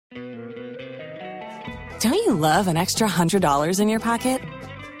Don't you love an extra $100 in your pocket?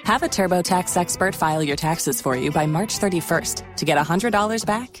 Have a TurboTax expert file your taxes for you by March 31st to get $100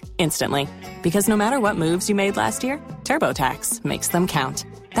 back instantly. Because no matter what moves you made last year, TurboTax makes them count.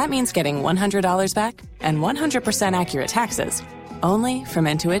 That means getting $100 back and 100% accurate taxes only from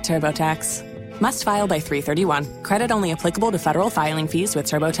Intuit TurboTax. Must file by 3/31. Credit only applicable to federal filing fees with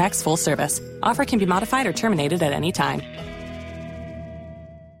TurboTax full service. Offer can be modified or terminated at any time.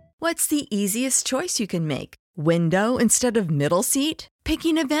 What's the easiest choice you can make? Window instead of middle seat?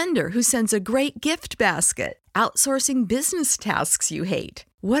 Picking a vendor who sends a great gift basket? Outsourcing business tasks you hate?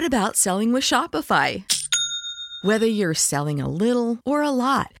 What about selling with Shopify? Whether you're selling a little or a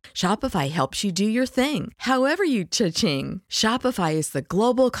lot, Shopify helps you do your thing, however you cha-ching. Shopify is the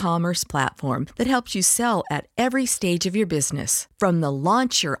global commerce platform that helps you sell at every stage of your business. From the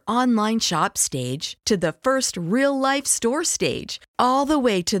launch your online shop stage to the first real-life store stage, all the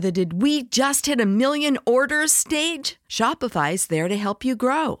way to the did we just hit 1 million orders stage. Shopify's there to help you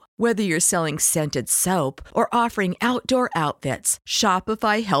grow. Whether you're selling scented soap or offering outdoor outfits,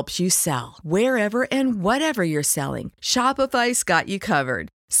 Shopify helps you sell. Wherever and whatever you're selling, Shopify's got you covered.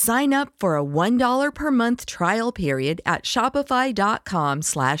 Sign up for a $1 per month trial period at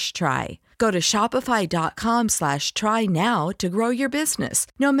shopify.com/try. Go to shopify.com/try now to grow your business,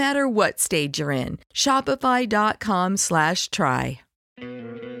 no matter what stage you're in. Shopify.com/try.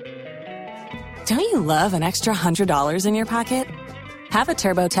 Don't you love an extra $100 in your pocket? Have a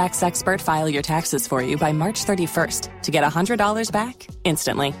TurboTax expert file your taxes for you by March 31st to get $100 back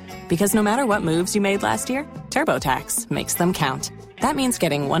instantly. Because no matter what moves you made last year, TurboTax makes them count. That means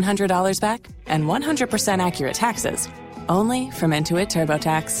getting $100 back and 100% accurate taxes only from Intuit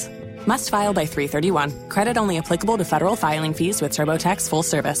TurboTax. Must file by 3/31. Credit only applicable to federal filing fees with TurboTax full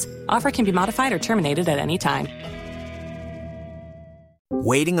service. Offer can be modified or terminated at any time.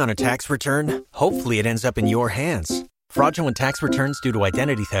 Waiting on a tax return? Hopefully it ends up in your hands. Fraudulent tax returns due to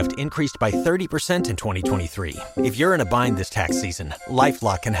identity theft increased by 30% in 2023. If you're in a bind this tax season,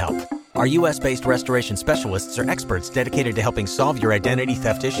 LifeLock can help. Our U.S.-based restoration specialists are experts dedicated to helping solve your identity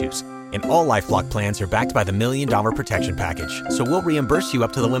theft issues. And all LifeLock plans are backed by the $1 Million Protection Package. So we'll reimburse you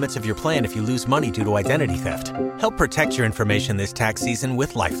up to the limits of your plan if you lose money due to identity theft. Help protect your information this tax season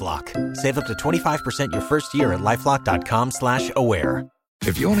with LifeLock. Save up to 25% your first year at LifeLock.com/aware.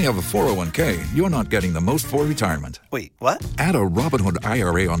 If you only have a 401k, you're not getting the most for retirement. Wait, what? Add a Robinhood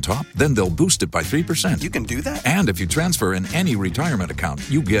IRA on top, then they'll boost it by 3%. You can do that? And if you transfer in any retirement account,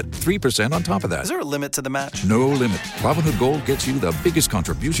 you get 3% on top of that. Is there a limit to the match? No limit. Robinhood Gold gets you the biggest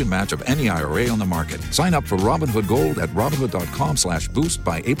contribution match of any IRA on the market. Sign up for Robinhood Gold at Robinhood.com/boost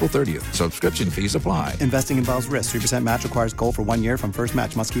by April 30th. Subscription fees apply. Investing involves risk. 3% match requires gold for 1 year from first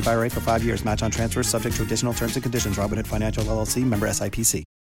match. Must keep IRA for 5 years. Match on transfers subject to additional terms and conditions. Robinhood Financial LLC, member SIPC.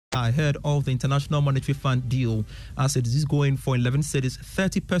 Ahead of the International Monetary Fund deal, as it is going for 11 cities,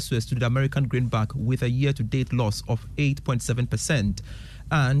 30 pesos to the American greenback with a year-to-date loss of 8.7%.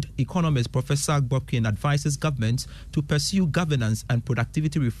 And economist Professor Bokpin advises governments to pursue governance and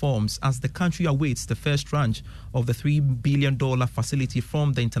productivity reforms as the country awaits the first tranche of the $3 billion facility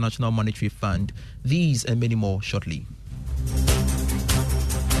from the International Monetary Fund. These and many more shortly.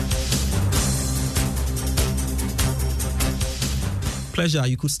 Pleasure,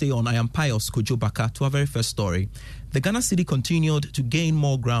 you could stay on. I am Pius Kojobaka. To our very first story. The Ghana cedi continued to gain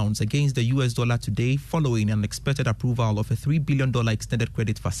more grounds against the US dollar today following an expected approval of a $3 billion extended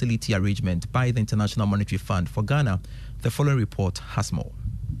credit facility arrangement by the International Monetary Fund for Ghana. The following report has more.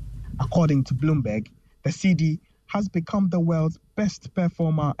 According to Bloomberg, the cedi has become the world's best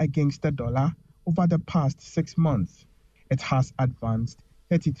performer against the dollar over the past 6 months. It has advanced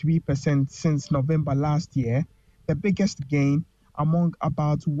 33% since November last year, the biggest gain among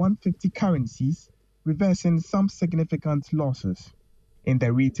about 150 currencies, reversing some significant losses. In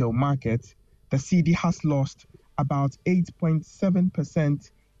the retail market, the cedi has lost about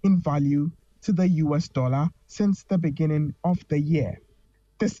 8.7% in value to the US dollar since the beginning of the year.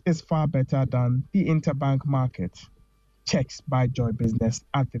 This is far better than the interbank market. Checks by Joy Business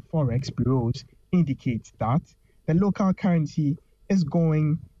at the Forex bureaus indicate that the local currency is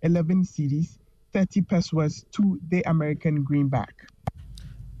going 11 cedis, 30 pesos to the American greenback.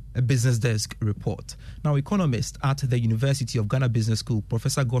 A Business Desk report. Now, economist at the University of Ghana Business School,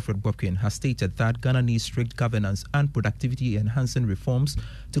 Professor Godfred Bokpin, has stated that Ghana needs strict governance and productivity-enhancing reforms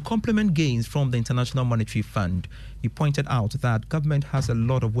to complement gains from the International Monetary Fund. He pointed out that government has a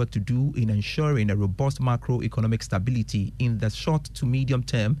lot of work to do in ensuring a robust macroeconomic stability in the short to medium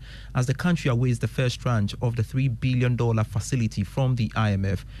term as the country awaits the first tranche of the $3 billion facility from the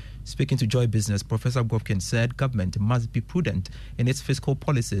IMF. Speaking to Joy Business, Professor Bokpin said government must be prudent in its fiscal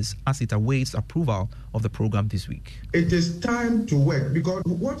policies as it awaits approval of the program this week. It is time to work because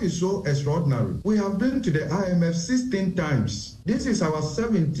what is so extraordinary? We have been to the IMF 16 times. This is our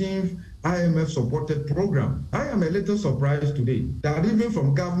 17th IMF-supported program. I am a little surprised today that even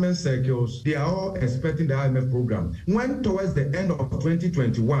from government circles, they are all expecting the IMF program. When towards the end of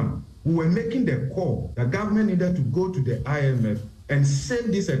 2021, we were making the call that government needed to go to the IMF and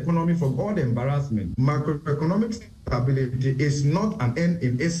save this economy from all the embarrassment. Macroeconomic stability is not an end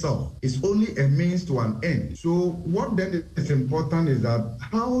in itself. It's only a means to an end. So what then is important is that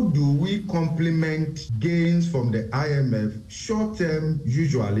how do we complement gains from the IMF short-term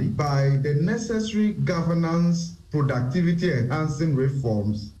usually by the necessary governance, productivity enhancing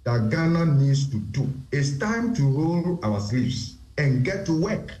reforms that Ghana needs to do. It's time to roll our sleeves and get to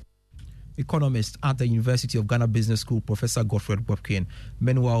work. Economist at the University of Ghana Business School, Professor Godfred Bokpin.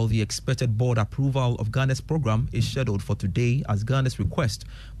 Meanwhile, the expected board approval of Ghana's program is scheduled for today, as Ghana's request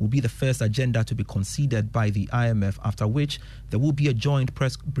will be the first agenda to be considered by the IMF, after which there will be a joint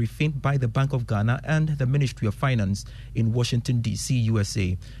press briefing by the Bank of Ghana and the Ministry of Finance in Washington, D.C.,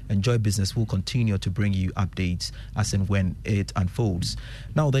 USA. And Joy Business will continue to bring you updates as and when it unfolds.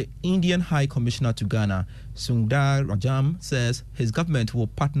 Now, the Indian High Commissioner to Ghana, Sundar Rajam, says his government will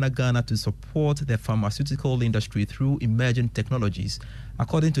partner Ghana to support the pharmaceutical industry through emerging technologies.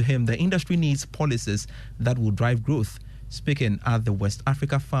 According to him, the industry needs policies that will drive growth. Speaking at the West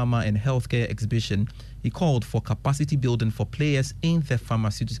Africa Pharma and Healthcare Exhibition, he called for capacity building for players in the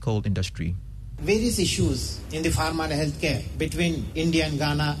pharmaceutical industry. Various issues in the pharma and healthcare between India and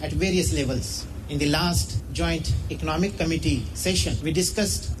Ghana at various levels. In the last Joint Economic Committee session, we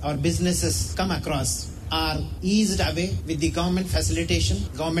discussed our businesses come across are eased away with the government facilitation,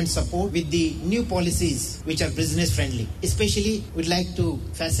 government support, with the new policies which are business friendly. Especially, we'd like to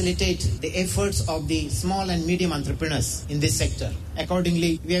facilitate the efforts of the small and medium entrepreneurs in this sector.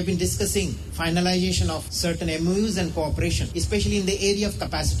 Accordingly, we have been discussing finalization of certain MOUs and cooperation, especially in the area of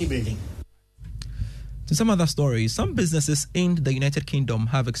capacity building. To some other stories, some businesses in the United Kingdom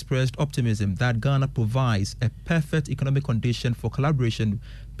have expressed optimism that Ghana provides a perfect economic condition for collaboration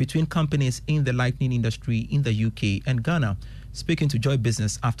between companies in the lighting industry in the UK and Ghana. Speaking to Joy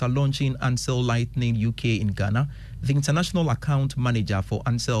Business after launching Ansell Lighting UK in Ghana, the international account manager for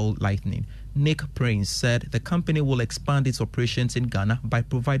Ansell Lighting, Nick Prince, said the company will expand its operations in Ghana by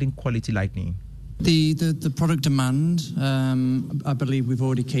providing quality lighting. The product demand, I believe we've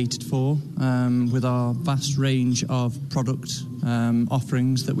already catered for with our vast range of product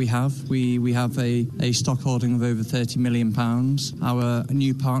offerings that we have. We have a stock holding of over £30 million. Our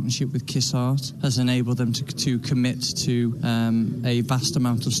new partnership with KissArt has enabled them to commit to a vast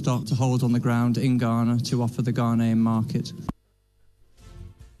amount of stock to hold on the ground in Ghana to offer the Ghanaian market.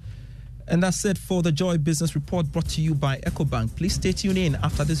 And that's it for the Joy Business Report, brought to you by EcoBank. Please stay tuned in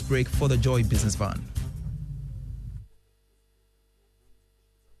after this break for the Joy Business Van.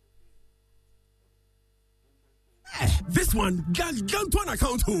 This one, Gantuan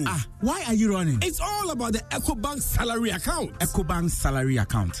account. Why are you running? It's all about the EcoBank salary account. EcoBank salary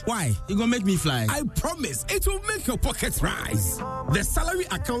account. Why? You gonna make me fly? I promise, it will make your pockets rise. The salary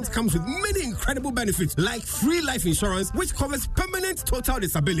account comes with many incredible benefits, like free life insurance, which covers permanent total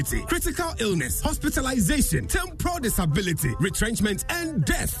disability, critical illness, hospitalization, temporal disability, retrenchment, and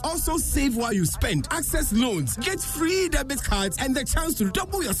death. Also save while you spend, access loans, get free debit cards, and the chance to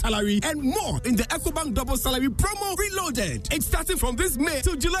double your salary and more in the EcoBank Double Salary Promo Reloaded. It's starting from this May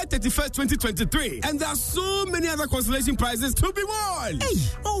to July 31st, 2023. And there are so many other consolation prizes to be won. Hey,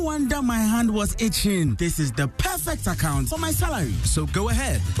 no wonder my hand was itching. This is the perfect account for my salary. So go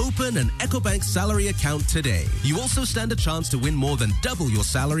ahead, open an EcoBank salary account today. You also stand a chance to win more than double your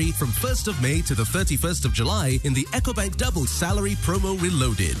salary from 1st of May to the 31st of July in the EcoBank Double Salary Promo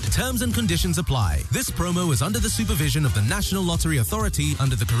Reloaded. Terms and conditions apply. This promo is under the supervision of the National Lottery Authority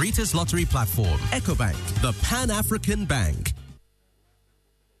under the Caritas Lottery Platform. EcoBank, the Pan-African Bank.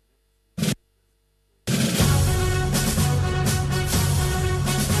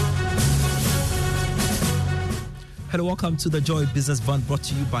 Hello, welcome to the Joy Business Van, brought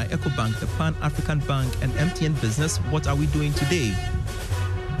to you by EcoBank, the Pan-African Bank, and MTN Business. What are we doing today?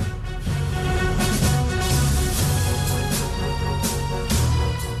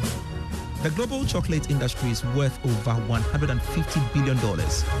 The global chocolate industry is worth over $150 billion.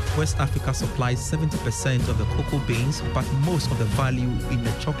 West Africa supplies 70% of the cocoa beans, but most of the value in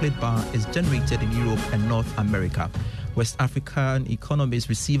the chocolate bar is generated in Europe and North America. West African economies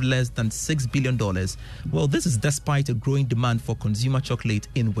receive less than $6 billion. Well, this is despite a growing demand for consumer chocolate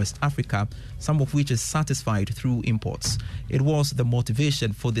in West Africa, some of which is satisfied through imports. It was the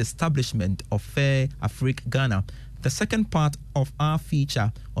motivation for the establishment of Fair Afrique Ghana. The second part of our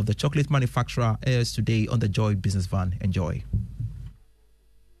feature of the chocolate manufacturer airs today on the Joy Business Van. Enjoy.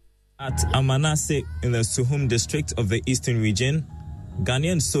 At Amanase in the Suhum district of the Eastern region,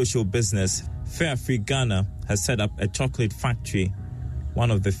 Ghanaian social business Fair Afrique Ghana has set up a chocolate factory,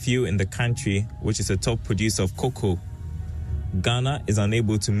 one of the few in the country which is a top producer of cocoa. Ghana is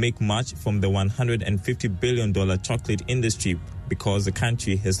unable to make much from the $150 billion chocolate industry because the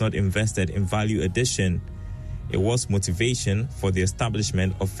country has not invested in value addition. It was motivation for the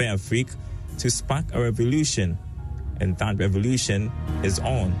establishment of Fair Afrique to spark a revolution, and that revolution is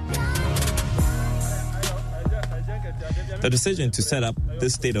on. The decision to set up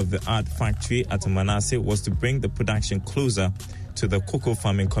this state-of-the-art factory at Manase was to bring the production closer to the cocoa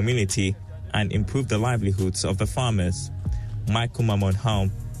farming community and improve the livelihoods of the farmers. Michael Mamonhaum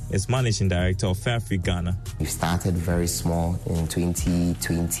is Managing Director of Fair Afrique Ghana. We started very small in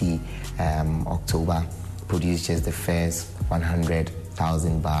 2020, October, produced just the first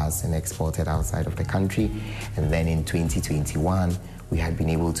 100,000 bars and exported outside of the country. And then in 2021, we had been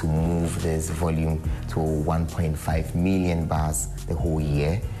able to move this volume to 1.5 million bars the whole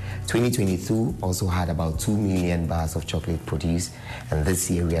year. 2022 also had about 2 million bars of chocolate produced, and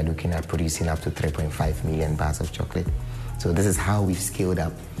this year we are looking at producing up to 3.5 million bars of chocolate. So this is how we've scaled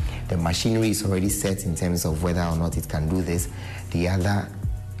up. The machinery is already set in terms of whether or not it can do this. The other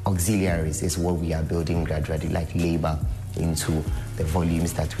auxiliaries is what we are building gradually, like labor, into the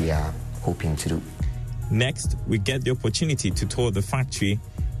volumes that we are hoping to do. Next, we get the opportunity to tour the factory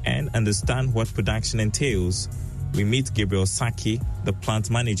and understand what production entails. We meet Gabriel Saki, the plant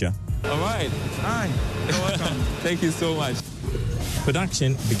manager. All right. Hi. You're welcome. Thank you so much.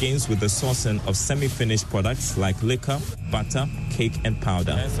 Production begins with the sourcing of semi-finished products like liquor, butter, cake, and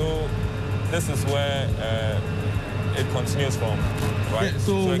powder. And so this is where it continues from, right? Yeah,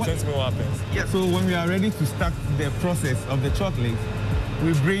 so explain to me what happens. Yeah, so when we are ready to start the process of the chocolate,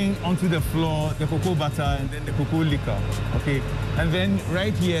 we bring onto the floor the cocoa butter and then the cocoa liquor, okay? And then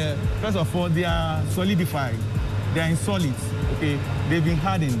right here, first of all, they are solidified. They are in solids, okay? They've been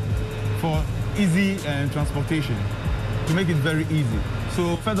hardened for easy transportation, to make it very easy.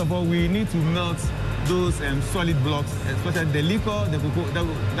 So first of all, we need to melt those solid blocks, especially the liquor, the cocoa,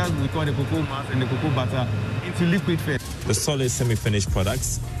 that we call the cocoa mass and the cocoa butter, into liquid first. The solid semi-finished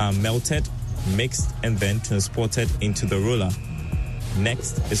products are melted, mixed, and then transported into the roller.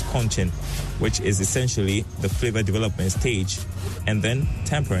 Next is conching, which is essentially the flavor development stage, and then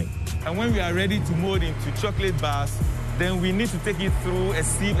tempering. And when we are ready to mold into chocolate bars, then we need to take it through a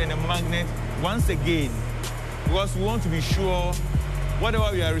sieve and a magnet once again, because we want to be sure whatever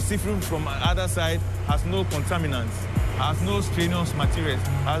we are receiving from the other side has no contaminants, has no strenuous materials,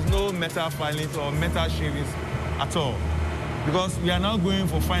 has no metal filings or metal shavings at all. Because we are now going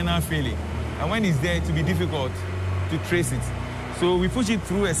for final filling. And when it's there, it will be difficult to trace it. So we push it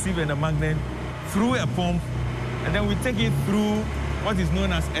through a sieve and a magnet, through a pump, and then we take it through what is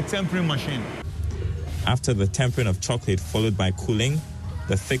known as a tempering machine. After the tempering of chocolate followed by cooling,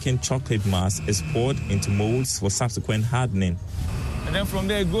 the thickened chocolate mass is poured into molds for subsequent hardening. And then from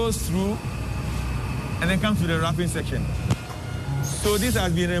there it goes through and then comes to the wrapping section. So this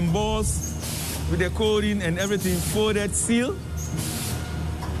has been embossed with the coating and everything, folded, sealed.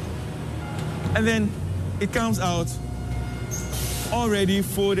 And then it comes out already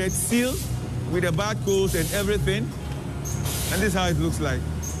folded, sealed with the barcodes and everything. And this is how it looks like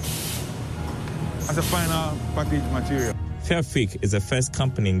as a final package material. Fair Afrique is the first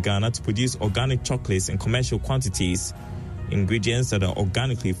company in Ghana to produce organic chocolates in commercial quantities, ingredients that are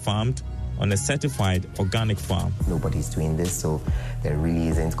organically farmed on a certified organic farm. Nobody's doing this, so there really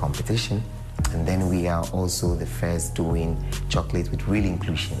isn't competition. And then we are also the first doing chocolate with real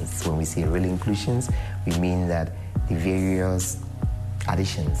inclusions. When we say real inclusions, we mean that the various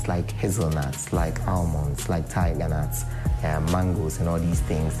additions like hazelnuts, like almonds, like tiger nuts, mangoes, and all these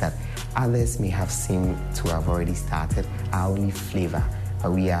things that others may have seemed to have already started are only flavor,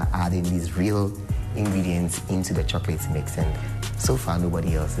 but we are adding these real ingredients into the chocolate mix, and so far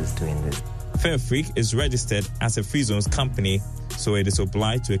nobody else is doing this. Fair Afrique is registered as a free zones company, so it is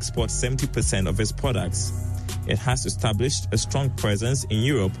obliged to export 70% of its products. It has established a strong presence in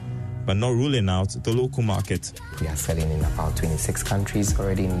Europe, but not ruling out the local market. We are selling in about 26 countries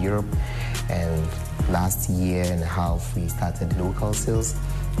already in Europe, and last year and a half we started local sales,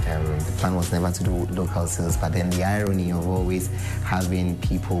 The plan was never to do local sales, but then the irony of always having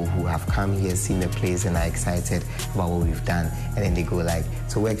people who have come here, seen the place, and are excited about what we've done, and then they go like,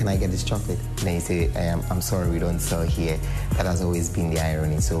 so where can I get this chocolate? And then you say, I'm sorry, we don't sell here. That has always been the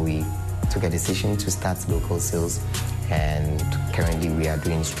irony. So we took a decision to start local sales, and currently we are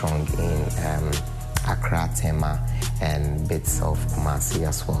doing strong in Accra, Tema, and bits of Kumasi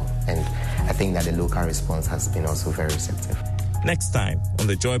as well. And I think that the local response has been also very receptive. Next time on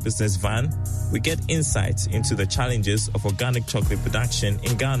the Joy Business Van, we get insights into the challenges of organic chocolate production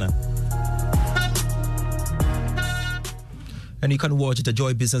in Ghana. And you can watch the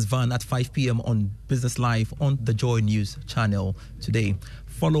Joy Business Van at 5 p.m. on Business Live on the Joy News channel today.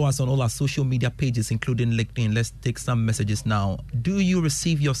 Follow us on all our social media pages, including LinkedIn. Let's take some messages now. Do you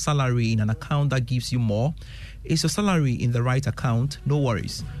receive your salary in an account that gives you more? Is your salary in the right account? No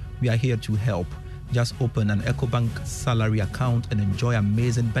worries. We are here to help. Just open an EcoBank salary account and enjoy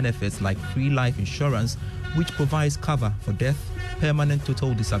amazing benefits like free life insurance, which provides cover for death, permanent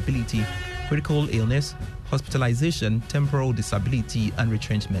total disability, critical illness, hospitalization, temporal disability, and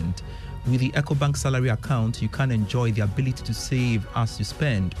retrenchment. With the EcoBank salary account, you can enjoy the ability to save as you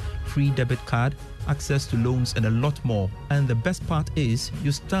spend, free debit card, access to loans, and a lot more. And the best part is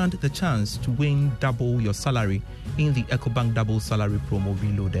you stand the chance to win double your salary in the EcoBank Double Salary Promo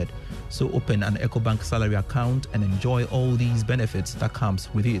Reloaded. So open an EcoBank salary account and enjoy all these benefits that comes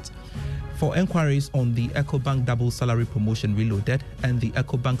with it. For enquiries on the EcoBank Double Salary Promotion Reloaded and the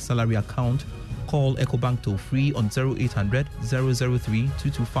EcoBank salary account, call EcoBank toll free on 0800 003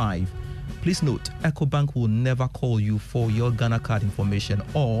 225. Please note, EcoBank will never call you for your Ghana card information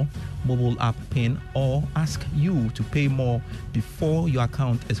or mobile app PIN or ask you to pay more before your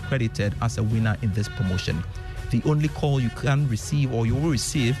account is credited as a winner in this promotion. The only call you can receive or you will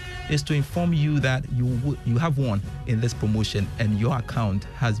receive is to inform you that you have won in this promotion and your account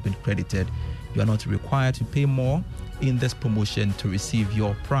has been credited. You are not required to pay more in this promotion to receive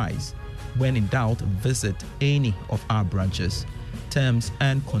your prize. When in doubt, visit any of our branches. Terms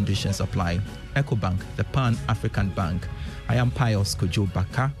and conditions apply. EcoBank, the Pan-African Bank. I am Pius Kojo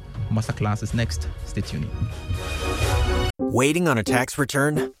Baka. Masterclass is next. Stay tuned. Waiting on a tax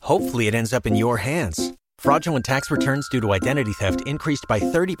return? Hopefully it ends up in your hands. Fraudulent tax returns due to identity theft increased by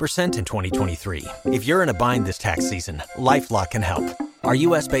 30% in 2023. If you're in a bind this tax season, LifeLock can help. Our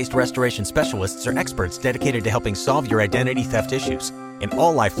U.S.-based restoration specialists are experts dedicated to helping solve your identity theft issues. And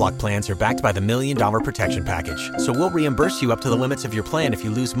all LifeLock plans are backed by the $1 Million Protection Package. So we'll reimburse you up to the limits of your plan if you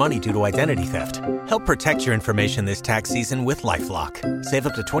lose money due to identity theft. Help protect your information this tax season with LifeLock. Save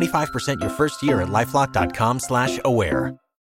up to 25% your first year at LifeLock.com/aware.